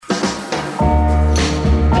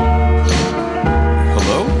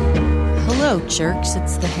jerks.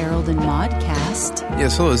 It's the Harold and Maude-cast.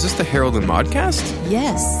 Yes, hello. Is this the Harold and Maude-cast?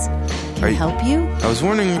 Yes. Can I help you? I was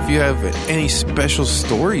wondering if you have any special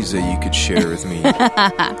stories that you could share with me.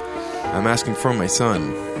 I'm asking for my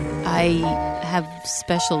son. I have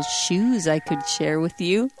special shoes I could share with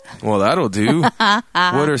you. Well, that'll do.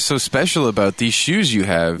 What are so special about these shoes you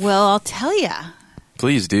have? Well, I'll tell you.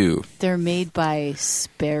 Please do. They're made by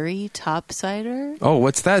Sperry Topsider. Oh,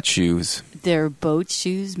 what's that shoes? They're boat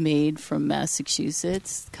shoes made from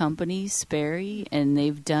Massachusetts company, Sperry, and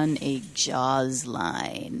they've done a Jaws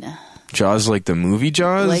line. Jaws like the movie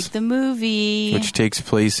Jaws? Like the movie. Which takes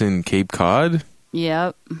place in Cape Cod?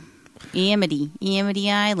 Yep. Amity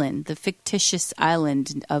Island, the fictitious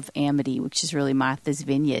island of Amity, which is really Martha's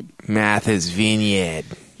Vineyard. Martha's Vineyard.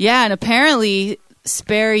 Yeah, and apparently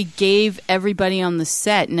Sperry gave everybody on the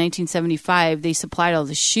set in 1975, they supplied all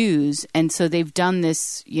the shoes, and so they've done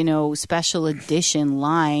this, special edition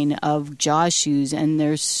line of Jaws shoes, and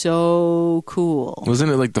they're so cool.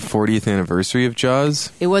 Wasn't it like the 40th anniversary of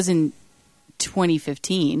Jaws? It was in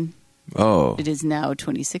 2015. Oh. It is now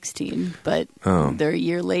 2016, but they're a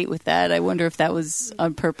year late with that. I wonder if that was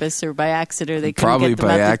on purpose or by accident, or they couldn't probably get them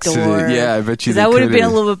by out accident. the door. Yeah, I bet you that would have been a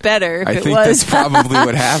little bit better if I it think was. that's probably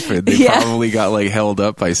what happened. They Yeah. probably got held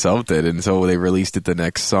up by something, and so they released it the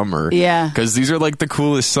next summer. Yeah. Because these are the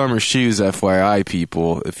coolest summer shoes, FYI,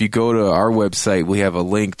 people. If you go to our website, we have a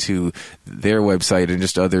link to their website and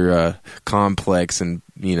just other Complex and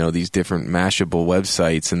these different Mashable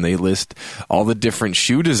websites, and they list all the different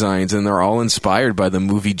shoe designs, and they're all inspired by the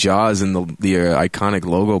movie Jaws and the iconic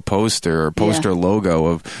logo poster logo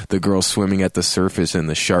of the girl swimming at the surface and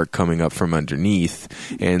the shark coming up from underneath.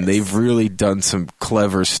 And they've really done some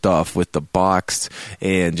clever stuff with the box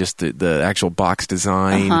and just the actual box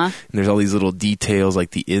design. And there's all these little details,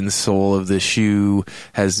 like the insole of the shoe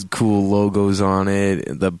has cool logos on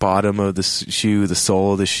it. The bottom of the shoe, the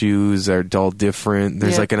sole of the shoes are all different.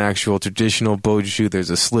 There's like an actual traditional boat shoe. There's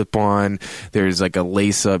a slip-on. There's like a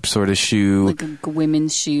lace-up sort of shoe. Like a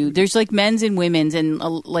women's shoe. There's like men's and women's, and a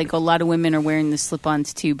lot of women are wearing the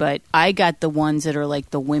slip-ons too, but I got the ones that are like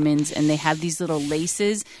the women's, and they have these little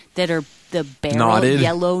laces that are the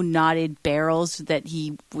yellow knotted barrels that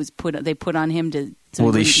they put on him to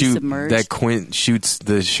they shoot submerged. That Quint shoots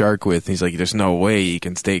the shark with. He's like, there's no way he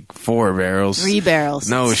can take 4 barrels. 3 barrels.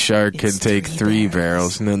 No shark can take 3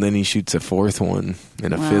 barrels. And then he shoots a 4th one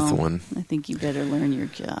and a 5th one. I think you better learn your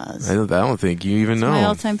Jaws. I don't think you even know. It's my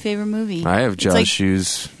all-time favorite movie. I have Jaws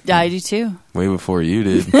shoes. I do too. Way before you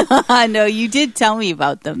did. No, you did tell me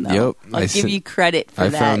about them though. Yep. I'll give you credit for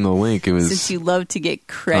that. I found the link. It was since you love to get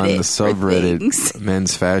credit on the subreddit for things.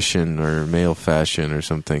 Men's Fashion or Male Fashion or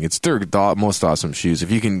something. It's their most awesome shoes.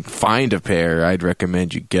 If you can find a pair, I'd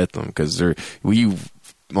recommend you get them because we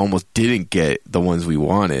almost didn't get the ones we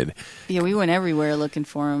wanted. Yeah, we went everywhere looking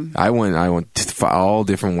for them. I went to all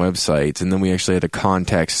different websites, and then we actually had to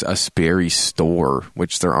contact a Sperry store,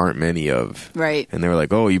 which there aren't many of. Right. And they were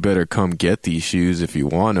like, "Oh, you better come get these shoes if you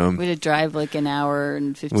want them." We had to drive like an hour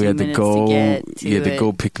and 15 we had minutes to go, to get to You had to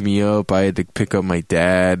go pick me up. I had to pick up my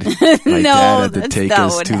dad. My No, dad had to that's take not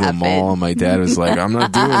us what to happened. the mall. My dad was like, "I'm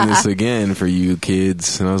not doing this again for you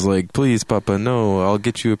kids." And I was like, "Please, Papa, no. I'll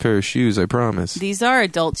get you a pair of shoes. I promise." These are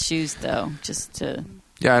adult shoes, though, just to...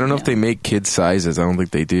 Yeah, I don't know if they make kids sizes. I don't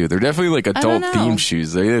think they do. They're definitely like adult themed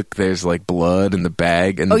shoes. There's like blood in the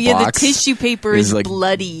bag and the box. The tissue paper is like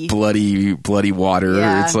bloody water.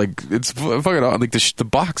 Yeah. It's fucking like the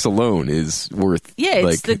box alone is worth. Yeah,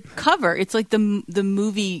 it's the cover. It's like the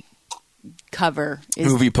movie cover.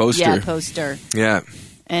 Movie poster. Yeah, poster. Yeah.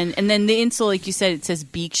 And then the insole, like you said, it says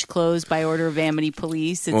beach clothes by order of Amity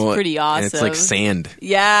Police. It's pretty awesome. And it's like sand.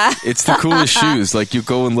 Yeah. It's the coolest shoes. Like you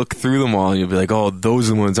go and look through them all and you'll be like, oh, those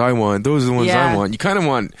are the ones I want. Those are the ones I want. You kind of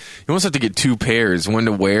you almost have to get 2 pairs, one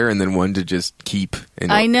to wear and then one to just keep.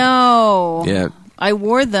 I know. Yeah. I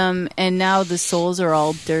wore them, and now the soles are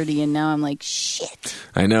all dirty, and now I'm like, shit.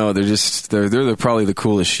 I know. They're probably the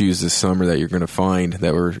coolest shoes this summer that you're going to find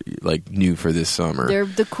that were like new for this summer. They're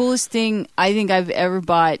the coolest thing I think I've ever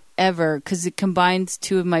bought, because it combines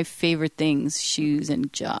 2 of my favorite things, shoes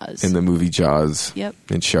and Jaws. In the movie Jaws. Yep.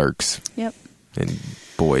 And sharks. Yep. And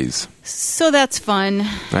boys. So that's fun.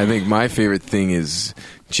 I think my favorite thing is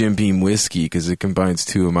Jim Beam whiskey because it combines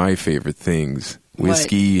 2 of my favorite things.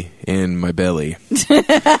 Whiskey and my belly.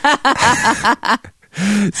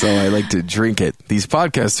 So I like to drink it. These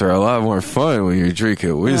podcasts are a lot more fun when you're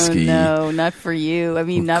drinking whiskey. Oh, no, not for you. I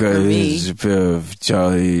mean, not for me.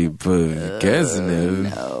 Jolly no.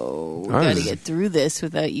 We got to get through this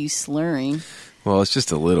without you slurring. Well, it's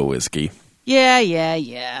just a little whiskey.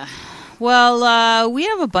 Yeah. Well, we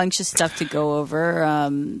have a bunch of stuff to go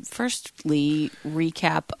over. Firstly,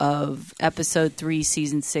 recap of episode 3,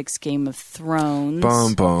 season 6, Game of Thrones.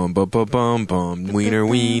 Bum bum bum bum bum bum. Wiener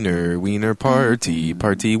wiener wiener party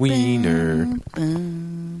wiener.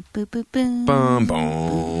 Bum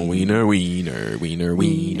bum wiener wiener wiener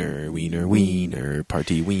wiener wiener wiener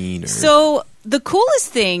party wiener. So the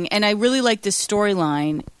coolest thing, and I really like this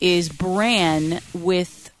storyline, is Bran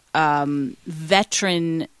with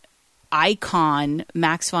veteran icon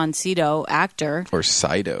Max Von Sydow, actor. Or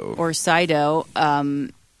Sydow.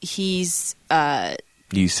 He's...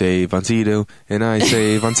 You say Von Sydow, and I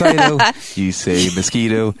say Von Sydow. You say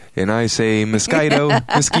mosquito, and I say mosquito.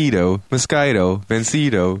 Mosquito, mosquito,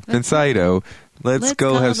 Vencido. Let's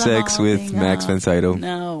go have sex with Max Von Sydow.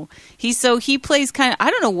 No. He plays kind of, I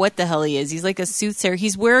don't know what the hell he is. He's like a soothsayer.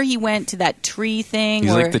 He's where he went to that tree thing.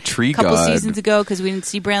 He's like the tree god. A couple seasons ago, because we didn't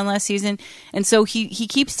see Bran last season. And so he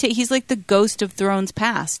keeps, he's like the ghost of Thrones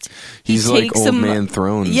past. He's like old man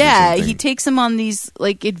Thrones. Yeah, he takes him on these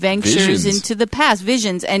like adventures into the past,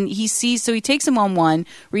 visions. And he takes him on one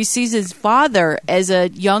where he sees his father as a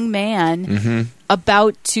young man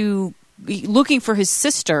about to, looking for his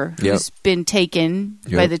sister who's been taken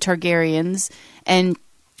by the Targaryens and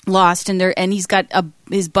lost, and he's got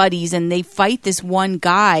his buddies, and they fight this one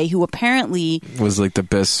guy who apparently was like the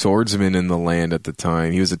best swordsman in the land at the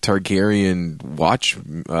time. He was a Targaryen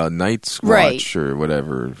Night's Watch or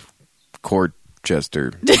whatever, court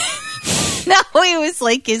jester. No, he was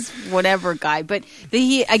like his whatever guy. But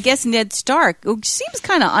I guess Ned Stark, who seems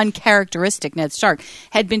kind of uncharacteristic, Ned Stark,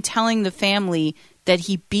 had been telling the family that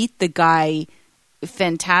he beat the guy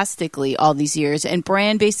fantastically all these years. And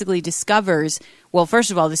Bran basically discovers, well,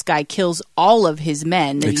 first of all, this guy kills all of his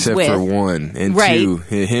men that except he's with. For one. And two,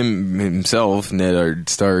 himself, Ned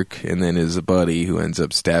Stark, and then his buddy who ends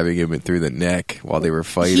up stabbing him through the neck while they were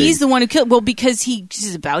fighting. He's the one who killed, well, because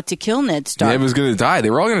he's about to kill Ned Stark. Ned was going to die.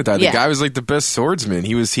 They were all going to die. The guy was like the best swordsman.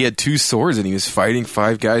 He had 2 swords and he was fighting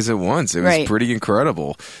 5 guys at once. It was pretty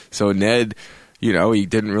incredible. So Ned... he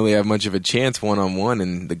didn't really have much of a chance one-on-one,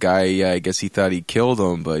 and the guy, I guess he thought he killed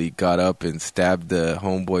him, but he got up and stabbed the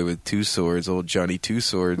homeboy with 2 swords, old Johnny 2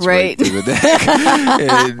 Swords, right through the neck.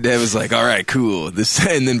 And it was like, all right, cool.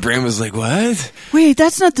 And then Bran was like, what? Wait,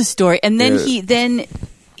 that's not the story. And then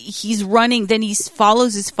he's running, then he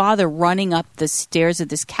follows his father running up the stairs of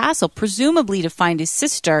this castle, presumably to find his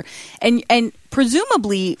sister, and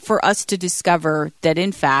presumably for us to discover that,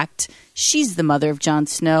 in fact... she's the mother of Jon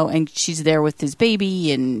Snow, and she's there with his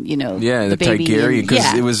baby, and the baby Targaryen,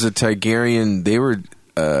 because it was a Targaryen. They were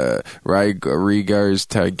Rhaegar's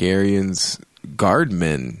Targaryen's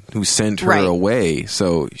guardmen who sent her away.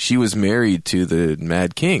 So she was married to the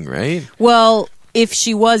Mad King, right? Well, if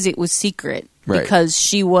she was, it was secret because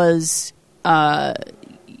she was, Ned's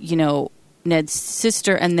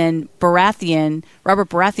sister, and then Robert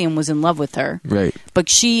Baratheon was in love with her, right? But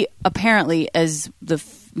she apparently, as the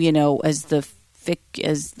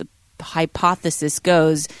hypothesis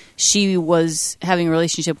goes, she was having a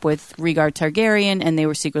relationship with Rhaegar Targaryen, and they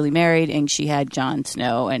were secretly married, and she had Jon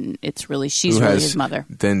Snow, and she's really his mother.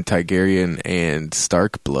 Then Targaryen and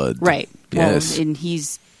Stark blood, right? Yes, well, and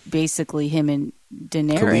he's basically him and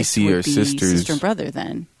Daenerys Khaleesi would are be sisters, sister and brother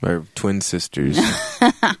then. Or twin sisters.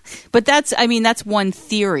 But that's one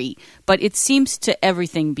theory. But it seems to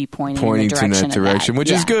everything be pointing in that direction,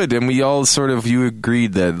 which is good. And we all you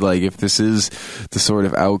agreed that like if this is the sort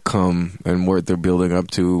of outcome and what they're building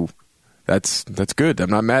up to, that's good. I'm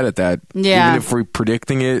not mad at that. Yeah. Even if we're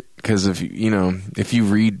predicting it, because if you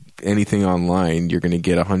read anything online, you're going to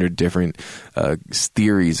get 100 different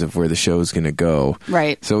theories of where the show is going to go.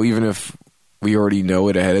 Right. So even if we already know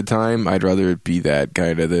it ahead of time, I'd rather it be that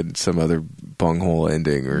kind of than some other bunghole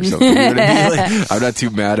ending or something. You know what I mean? Like, I'm not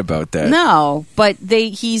too mad about that. No, but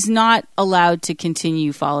he's not allowed to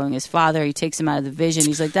continue following his father. He takes him out of the vision.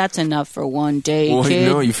 He's like, that's enough for one day, kid.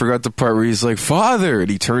 No, you forgot the part where he's like, father,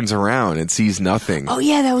 and he turns around and sees nothing. Oh,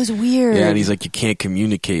 yeah, that was weird. Yeah, and he's like, you can't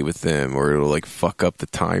communicate with them or it'll like fuck up the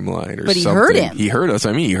timeline or something. But he heard him. He heard us.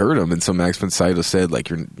 I mean, he heard him. And so Max Von Sydow said,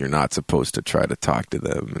 like, you're not supposed to try to talk to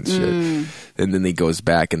them and shit. And then he goes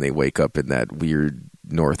back and they wake up in that weird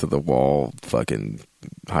north of the wall fucking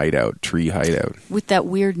tree hideout. With that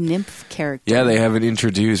weird nymph character. Yeah, they haven't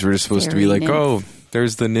introduced. We're just supposed to be like, oh,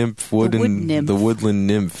 there's the nymph, the woodland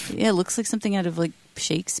nymph. Yeah, it looks like something out of like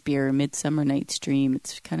Shakespeare, Midsummer Night's Dream.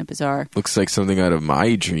 It's kind of bizarre. Looks like something out of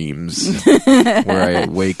my dreams where I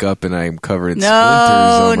wake up and I'm covered in splinters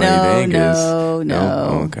on my Vegas. No.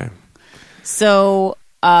 Oh, okay. So,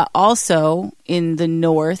 also in the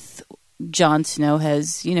north, Jon Snow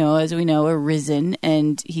has, as we know, arisen,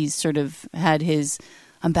 and he's sort of had his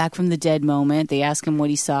I'm back from the dead moment. They ask him what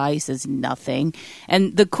he saw. He says nothing.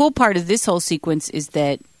 And the cool part of this whole sequence is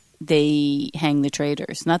that they hang the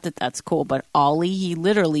traitors. Not that that's cool, but Ollie,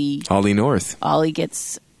 Ollie North. Ollie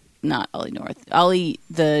gets... Not Ollie North. Ollie,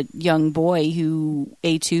 the young boy who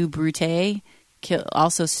A2 Brute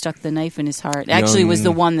also stuck the knife in his heart. Actually, was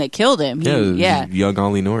the one that killed him. Young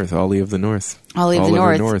Ollie North. Ollie of the North. Ollie of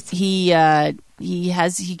the North. He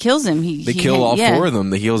kills him. They kill all four of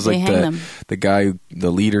them. He kills like the guy,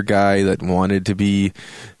 the leader guy that wanted to be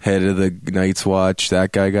head of the Night's Watch.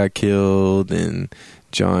 That guy got killed, and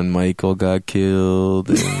John Michael got killed.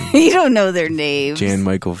 And you don't know their names. Jan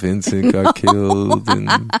Michael Vincent got killed,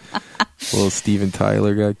 and Steven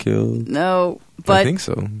Tyler got killed. No, but I think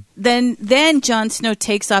so. Then Jon Snow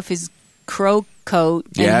takes off his crow coat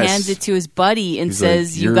and hands it to his buddy and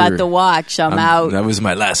says, "You got the watch. I'm out." That was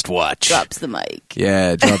my last watch. Drops the mic.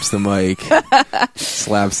 Yeah, drops the mic.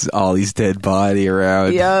 Slaps Ollie's dead body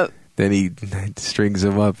around. Yep. Then he strings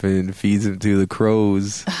him up and feeds him to the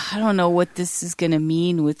crows. I don't know what this is going to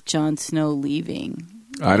mean with Jon Snow leaving.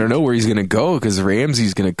 I don't know where he's going to go because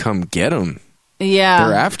Ramsay's going to come get him. Yeah.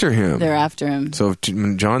 They're after him. So if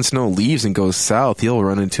Jon Snow leaves and goes south, he'll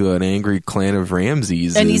run into an angry clan of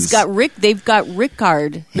Ramsays. And they've got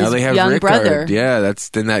Rickard, his now they have young Rickard. brother. Yeah,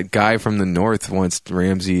 then that guy from the north wants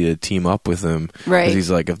Ramsay to team up with him. Right. Because he's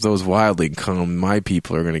like, if those wildling come, my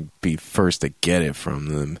people are going to be first to get it from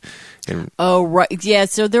them. Oh, right. Yeah,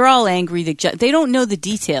 so they're all angry that they don't know the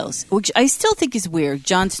details, which I still think is weird.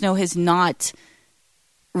 Jon Snow has not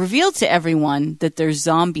revealed to everyone that there's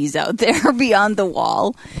zombies out there beyond the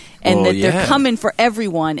wall and they're coming for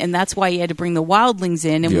everyone, and that's why he had to bring the wildlings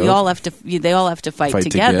in, and they all have to fight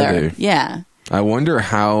together. Yeah. I wonder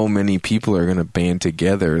how many people are going to band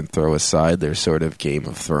together and throw aside their sort of Game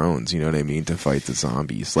of Thrones, you know what I mean, to fight the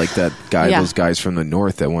zombies. Like that guy, those guys from the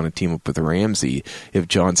north that want to team up with Ramsay. If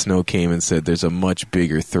Jon Snow came and said, there's a much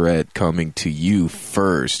bigger threat coming to you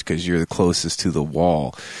first because you're the closest to the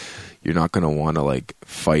wall, you're not going to want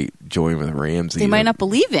to join with Ramsay. They might not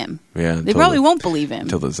believe him. Yeah. They probably won't believe him.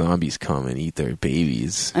 Until the zombies come and eat their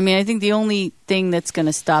babies. I mean, I think the only thing that's going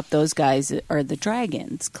to stop those guys are the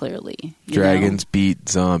dragons, clearly. Dragons beat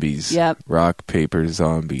zombies. Yep. Rock, paper,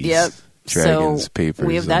 zombies. Yep. Dragons, paper,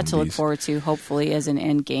 we have zombies. that to look forward to, hopefully, as an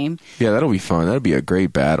end game. Yeah, that'll be fun. That'll be a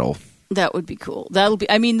great battle. That would be cool.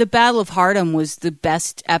 The Battle of Hardham was the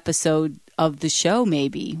best episode of the show,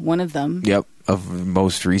 maybe. One of them. Yep. Of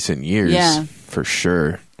most recent years. Yeah. For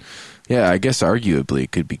sure. Yeah, I guess arguably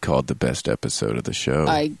it could be called the best episode of the show.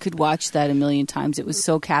 I could watch that a million times. It was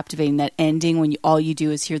so captivating, that ending when all you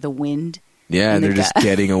do is hear the wind. Yeah, and they're just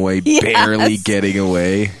getting away, barely getting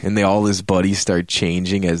away. And all his buddies start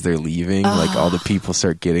changing as they're leaving. Like all the people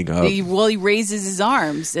start getting up. He raises his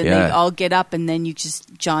arms and they all get up, and then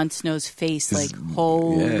Jon Snow's face,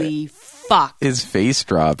 holy fuck. His face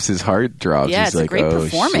drops, his heart drops. Yeah, He's it's a great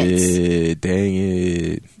performance. Shit, dang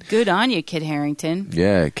it. Good on you, Kit Harington.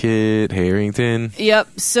 Yeah, Kit Harington.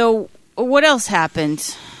 Yep. So what else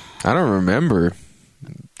happened? I don't remember.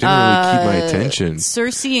 Didn't really keep my attention.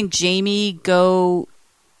 Cersei and Jamie go...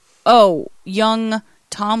 Oh, young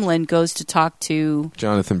Tomlin goes to talk to...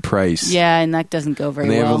 Jonathan Pryce. Yeah, and that doesn't go very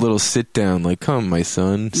well. And they have a little sit down, like, come, my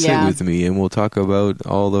son, sit with me, and we'll talk about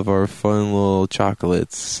all of our fun little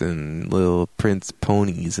chocolates and little Prince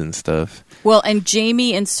ponies and stuff. Well, and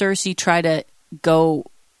Jamie and Cersei try to go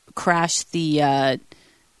crash the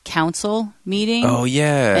council meeting. Oh,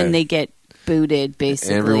 yeah. And they get booted,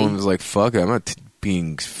 basically. And everyone was like, fuck it, I'm not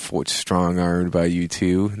being strong-armed by you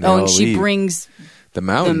two. And she brings... The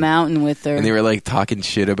mountain with her. And they were talking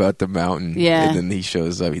shit about the mountain. Yeah. And then he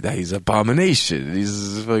shows up. He's an abomination.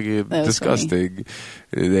 He's fucking disgusting.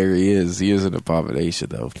 Funny. There he is. He is an abomination,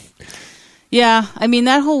 though. Yeah. I mean,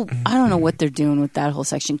 that whole... I don't know what they're doing with that whole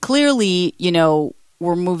section. Clearly,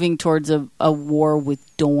 we're moving towards a war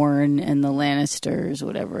with Dorne and the Lannisters,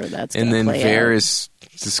 whatever that's going to play out. And then Varys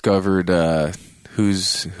discovered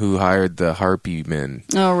who hired the Harpy men.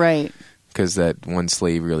 Oh, right. Because that one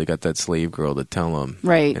slave really got that slave girl to tell him.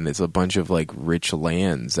 Right. And it's a bunch of rich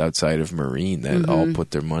lands outside of Marine that all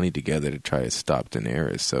put their money together to try to stop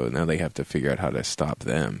Daenerys. So now they have to figure out how to stop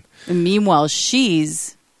them. And meanwhile,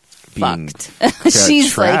 she's fucked.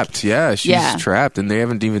 She's trapped. She's trapped. And they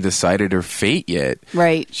haven't even decided her fate yet.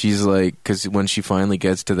 Right. She's because when she finally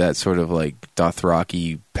gets to that sort of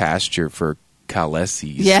Dothraki pasture for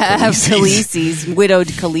Khaleesi's. Yeah, Khaleesi's. Widowed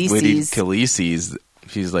Khaleesi's.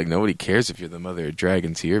 She's like, nobody cares if you're the mother of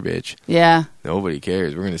dragons here, bitch. Yeah. Nobody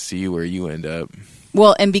cares. We're going to see where you end up.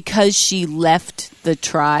 Well, and because she left the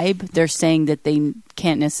tribe, they're saying that they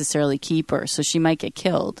can't necessarily keep her, so she might get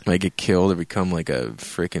killed. Might get killed or become a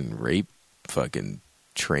freaking rape fucking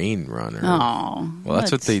train runner. Oh. Well,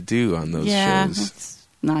 that's what they do on those shows. Let's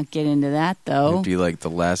not get into that, though. It'd be like the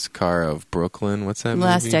last car of Brooklyn. What's that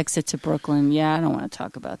Last movie? exit to Brooklyn. Yeah, I don't want to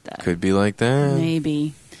talk about that. Could be like that.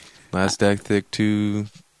 Maybe. Last exit to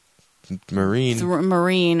Marine.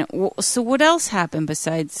 Marine. So what else happened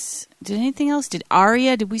besides... Did anything else? Did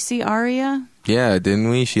we see Arya? Yeah, didn't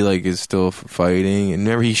we? She is still fighting. And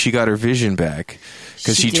remember, she got her vision back.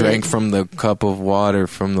 Because she drank from the cup of water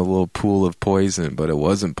from the little pool of poison. But it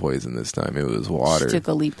wasn't poison this time. It was water. She took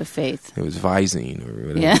a leap of faith. It was Visine or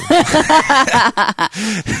whatever. Yeah.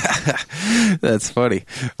 That's funny.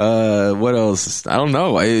 What else? I don't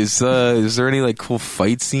know. Is there any cool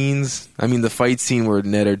fight scenes? I mean, the fight scene where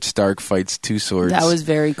Ned Stark fights two swords. That was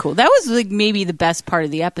very cool. That was maybe the best part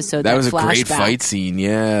of the episode. That was flashback. A great fight scene.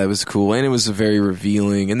 Yeah, it was cool. And it was very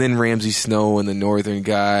revealing. And then Ramsay Snow and the northern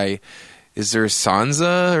guy. Is there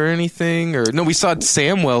Sansa or anything? Or no, we saw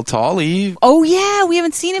Samwell to Ollie. Oh yeah, we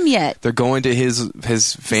haven't seen him yet. They're going to his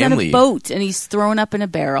family. He's on a boat and he's thrown up in a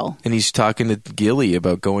barrel. And he's talking to Gilly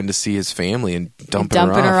about going to see his family and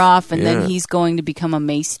dumping her off. And then he's going to become a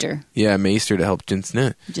maester. Yeah, a maester to help Jon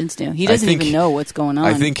Snow. He doesn't even know what's going on.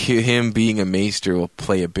 I think him being a maester will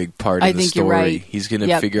play a big part in the story. You're right. He's going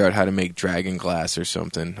to figure out how to make dragon glass or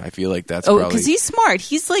something. I feel like that's probably... because he's smart.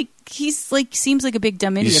 He's seems like a big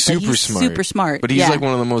dumb idiot. He's super smart. But he's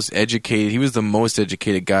one of the most educated. He was the most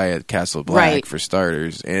educated guy at Castle Black for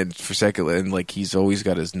starters, and for second, and he's always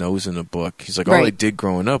got his nose in a book. He's all I did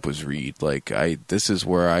growing up was read. This is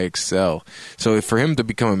where I excel. So for him to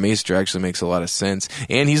become a maester actually makes a lot of sense.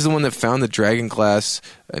 And he's the one that found the dragon glass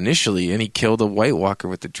initially, and he killed a White Walker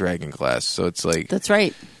with the dragon glass. So it's that's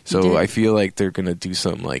right. So I feel like they're going to do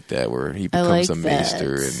something like that where he becomes a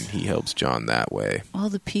maester and he helps Jon that way. All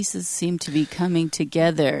the pieces seem to be coming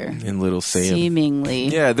together. In Little Sam. Seemingly.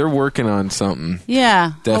 Yeah, they're working on something.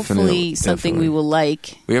 Yeah. Hopefully something we will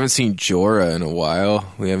like. We haven't seen Jorah in a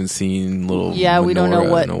while. We haven't seen little Yeah, we don't know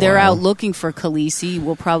what. They're out looking for Khaleesi.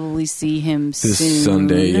 We'll probably see him this soon.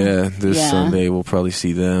 Sunday, This Sunday we'll probably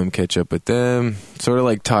see them, catch up with them. Sort of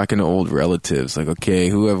like talking to old relatives. Okay,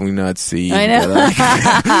 who have we not seen? I know.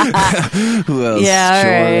 Who else? Yeah,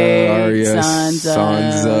 Jorah, right. Arya,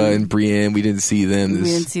 Sansa, and Brienne. We didn't see them. We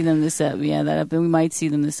didn't see them this up. Yeah, we might see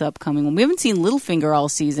them this upcoming one. We haven't seen Littlefinger all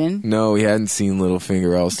season. No, we hadn't seen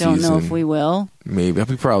Littlefinger all season. Don't know if we will. Maybe.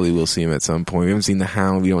 We probably will see him at some point. We haven't seen the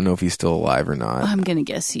Hound. We don't know if he's still alive or not. I'm going to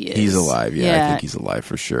guess he is. He's alive, yeah. I think he's alive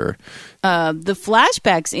for sure. The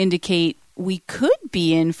flashbacks indicate we could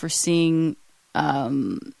be in for seeing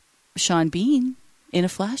Sean Bean in a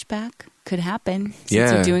flashback. Could happen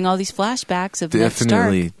since they're doing all these flashbacks of Ned Stark.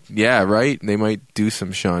 Definitely. Yeah, right? They might do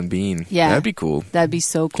some Sean Bean. Yeah. That'd be cool. That'd be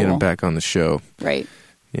so cool. Get him back on the show. Right.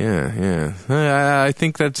 Yeah. I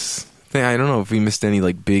think that's... I don't know if we missed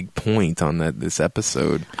any big point on this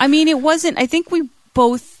episode. I mean, it wasn't... I think we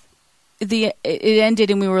both... It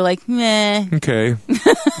ended and we were like, meh. Okay.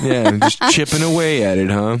 Yeah, just chipping away at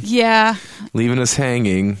it, huh? Yeah. Leaving us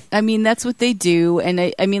hanging. I mean, that's what they do.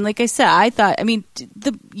 And I mean, like I said, I thought,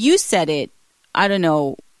 you said it, I don't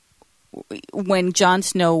know, when Jon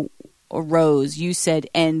Snow arose, you said,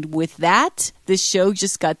 and with that, this show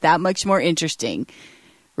just got that much more interesting.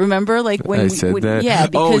 Remember, when I said that? Yeah.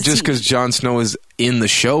 Just because Jon Snow is in the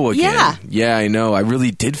show again. Yeah. Yeah, I know. I really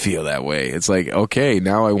did feel that way. It's okay,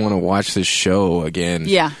 now I want to watch this show again.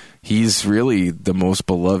 Yeah. He's really the most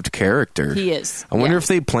beloved character. He is. I wonder if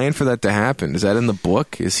they planned for that to happen. Is that in the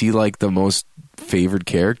book? Is he the most favored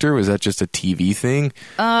character? Was that just a TV thing?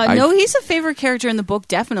 No, he's a favorite character in the book,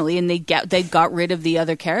 definitely, and they got rid of the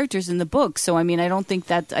other characters in the book. So I think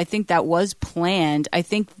that was planned. I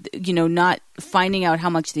think not finding out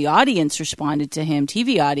how much the audience responded to him,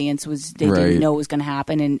 TV audience, didn't know it was going to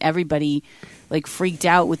happen, and everybody freaked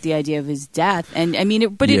out with the idea of his death. And I mean,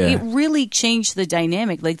 it really changed the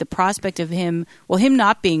dynamic, the prospect of him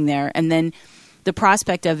not being there, and then the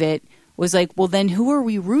prospect of it was well, then who are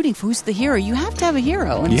we rooting for? Who's the hero? You have to have a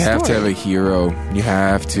hero. You have to have a hero. You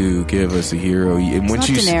have to give us a hero. And it's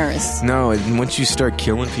not Daenerys. No, and once you start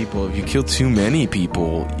killing people, if you kill too many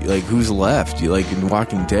people, who's left? In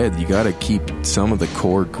Walking Dead, you got to keep some of the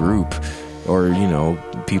core group, or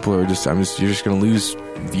people are just. You're just going to lose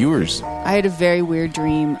viewers. I had a very weird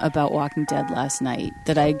dream about Walking Dead last night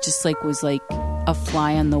that I just was a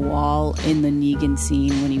fly on the wall in the Negan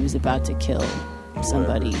scene when he was about to kill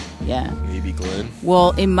somebody. Yeah. Maybe Glenn.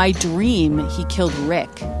 Well, in my dream, he killed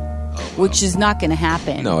Rick, which is not going to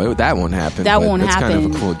happen. No, that won't happen. That won't happen. It's kind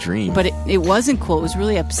of a cool dream. But it wasn't cool. It was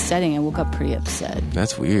really upsetting. I woke up pretty upset.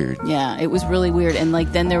 That's weird. Yeah, it was really weird. And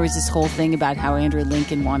then there was this whole thing about how Andrew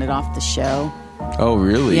Lincoln wanted off the show. Oh,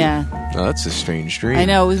 really? Yeah. Oh, that's a strange dream. I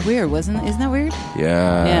know, it was weird, wasn't it? Isn't that weird?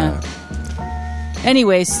 Yeah.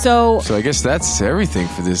 Anyway, so I guess that's everything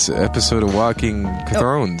for this episode of Walking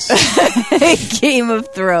Thrones. Game of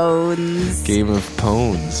Thrones. Game of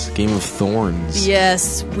Pones. Game of Thorns.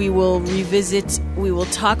 Yes, we will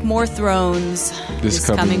talk more Thrones this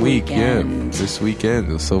coming week. weekend. Yeah, this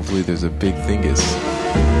weekend. So hopefully there's a big thingus.